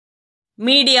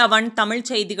மீடியா1 தமிழ்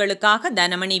செய்திகளுக்காக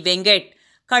தனமணி வெங்கட்.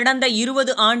 கடந்த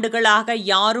 20 ஆண்டுகளாக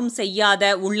யாரும் செய்யாத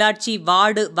உள்ளாட்சி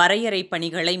வார்டு வரையறை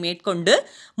பணிகளை மேற்கொண்டு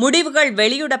முடிவுகள்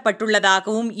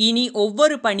வெளியிடப்பட்டுள்ளதாகவும் இனி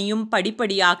ஒவ்வொரு பணியும்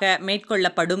படிப்படியாக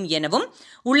மேற்கொள்ளப்படும் எனவும்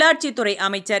உள்ளாட்சித்துறை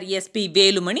அமைச்சர்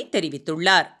Sp.வ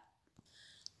தெரிவித்துள்ளார்.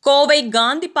 கோவை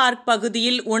காந்தி பார்க்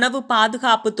பகுதியில் உணவு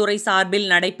பாதுகாப்பு துறை சார்பில்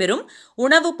நடைபெறும்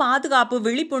உணவு பாதுகாப்பு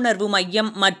விழிப்புணர்வு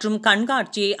மையம் மற்றும்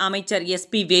கண்காட்சியை அமைச்சர்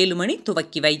Sp.வ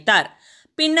துவக்கி வைத்தார்.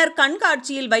 பின்னர்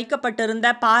கண்காட்சியில் வைக்கப்பட்டிருந்த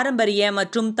பாரம்பரிய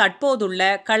மற்றும் தற்போதுள்ள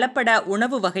கலப்பட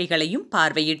உணவு வகைகளையும்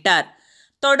பார்வையிட்டார்.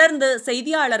 தொடர்ந்து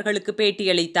செய்தியாளர்களுக்கு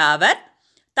பேட்டியளித்த அவர்,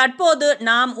 தற்போது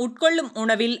நாம் உட்கொள்ளும்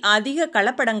உணவில் அதிக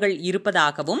கலப்படங்கள்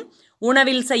இருப்பதாகவும்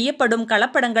உணவில் செய்யப்படும்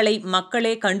கலப்படங்களை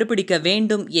மக்களே கண்டுபிடிக்க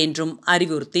வேண்டும் என்றும்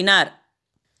அறிவுறுத்தினார்.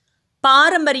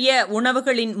 பாரம்பரிய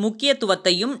உணவுகளின்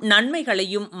முக்கியத்துவத்தையும்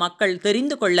நன்மைகளையும் மக்கள்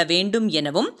தெரிந்து கொள்ள வேண்டும்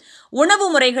எனவும் உணவு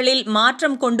முறைகளில்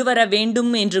மாற்றம் கொண்டுவர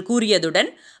வேண்டும் என்று கூறியதுடன்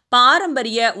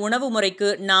பாரம்பரிய உணவு முறைக்கு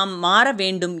நாம் மாற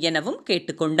வேண்டும் எனவும்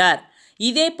கேட்டுக்கொண்டார்.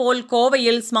 இதேபோல்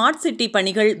கோவையில் ஸ்மார்ட் சிட்டி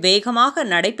பணிகள் வேகமாக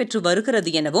நடைபெற்று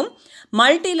வருகிறது எனவும்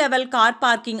மல்டி லெவல் கார்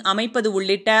பார்க்கிங் அமைப்பது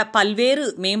உள்ளிட்ட பல்வேறு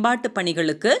மேம்பாட்டு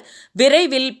பணிகளுக்கு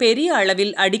விரைவில் பெரிய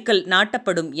அளவில் அடிக்கல்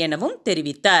நாட்டப்படும் எனவும்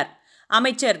தெரிவித்தார்.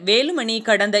 அமைச்சர் வேலுமணி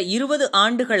கடந்த 20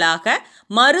 ஆண்டுகளாக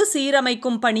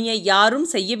மறுசீரமைக்கும் பணியை யாரும்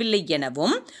செய்யவில்லை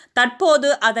எனவும் தற்போது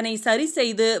அதனை சரி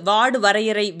செய்து வார்டு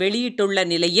வரையறை வெளியிட்டுள்ள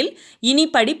நிலையில் இனி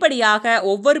படிப்படியாக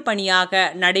ஒவ்வொரு பணியாக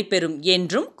நடைபெறும்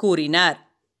என்றும் கூறினார்.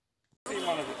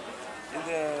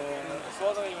 இந்த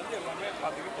சோதனை எல்லாமே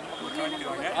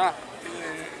பார்த்தீங்கன்னா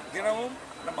தினமும்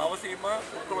நம்ம அவசியமாக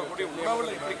உட்கொள்ளக்கூடிய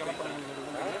உணவில் எப்படி கலப்படங்கள்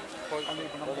அந்த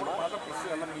இப்போ நம்ம கூட பார்த்த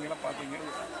ப்ரெஸ் எல்லாம் நீங்கள்லாம் பார்த்தீங்க.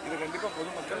 இது கண்டிப்பாக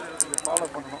பொதுமக்கள் இதை ஃபாலோ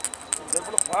பண்ணணும். அதே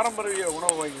போல் பாரம்பரிய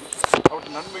உணவு வகைகள்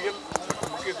அவற்றுக்கு நன்மைகள்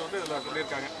முக்கியத்துவம் இதில்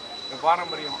சொல்லியிருக்காங்க. இந்த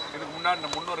பாரம்பரியம் இதுக்கு முன்னாடி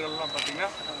நம்ம முன்னோர்கள்லாம் பார்த்திங்கன்னா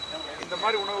இந்த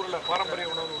மாதிரி உணவுகளில் பாரம்பரிய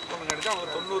உணவு உட்கொண்டு கிடைச்சா அவங்க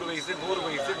 90 வயசு 100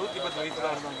 வயசு 110 வயசு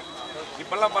தான் இருந்தாங்க.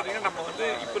 இப்போல்லாம் பார்த்திங்கன்னா நம்ம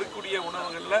இப்போ இருக்கக்கூடிய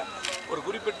உணவுகளில் ஒரு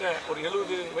குறிப்பிட்ட ஒரு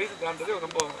 70 வயசு தாண்டதே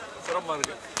ரொம்ப சிரமமாக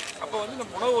இருக்குது. அப்போ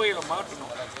நம்ம உணவு வகைகளை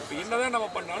மாற்றணும். இப்போ என்னதான் நம்ம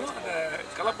பண்ணாலும் அந்த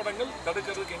கலப்படங்கள்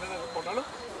தடுக்கிறதுக்கு என்னென்ன போட்டாலும்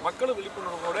மக்களும்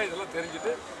விழிப்புணர்வோட இதெல்லாம்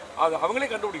தெரிஞ்சுட்டு அது அவங்களே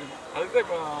கண்டுபிடிக்கணும். அதுக்கு தான்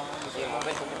இப்போ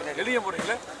எளிய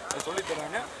முறையில்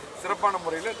சொல்லித்தராங்க. சிறப்பான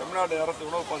முறையில் தமிழ்நாடு அரசு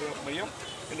உணவு பாதுகாப்பு மையம்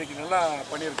இன்றைக்கி நல்லா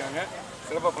பண்ணியிருக்காங்க,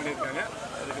 சிறப்பாக பண்ணியிருக்காங்க.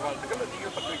 அதுக்கு வாழ்த்துக்கள்.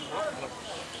 நீங்கள் பத்திரிக்கை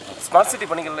ஸ்மார்ட் சிட்டி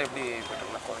பணிகள்லாம் எப்படி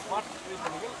போயிட்டுருக்கலாம்? ஸ்மார்ட் சிட்டி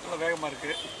பணிகள் நல்லா வேகமாக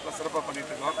இருக்குது, நல்லா சிறப்பாக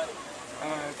பண்ணிகிட்டு இருக்கோம்.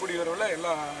 கூடிய விரைவில்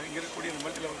எல்லாம் இங்கே இருக்கக்கூடிய இந்த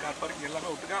மல்டி லெவல் கார் பார்க்கிங் எல்லாமே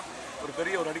ஒட்டுக்கா ஒரு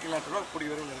பெரிய ஒரு அடிக்கல் நாட்டுருவா கூடிய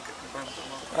விரைவில்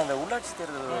இருக்குது. அந்த உள்ளாட்சி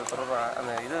தேர்தல் தொடர்பாக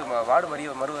அந்த இது வார்டு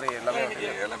மறுவரை எல்லாமே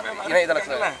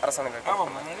அரசாங்கம்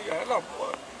ஆமாம் எல்லாம்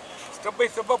ஸ்டெப் பை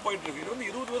ஸ்டெப்பாக போயிட்டுருக்கு.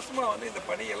 இது 20 வருஷமாக இந்த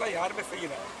பணியெல்லாம் யாருமே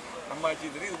செய்யலை. நம்ம ஆட்சி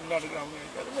தெரியும், இது முன்னாடி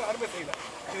அவங்க யாருமே செய்யலை.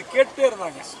 இது கேட்டே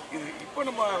இருந்தாங்க. இது இப்போ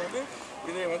நம்ம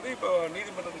இதை இப்போ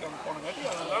நீதிமன்றத்துக்கு நம்ம போனங்காட்டி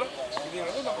அதனால்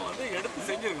இதை நம்ம எடுத்து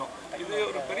செஞ்சுருக்கோம். இது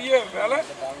ஒரு பெரிய வேலை.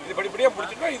 இது படிப்படியாக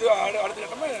முடிச்சுட்டா இது அடுத்த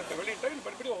கட்டமாக வெளியிட்டால் இது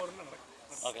படிப்படியாக ஒவ்வொரு நடக்கும்.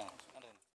 ஓகே.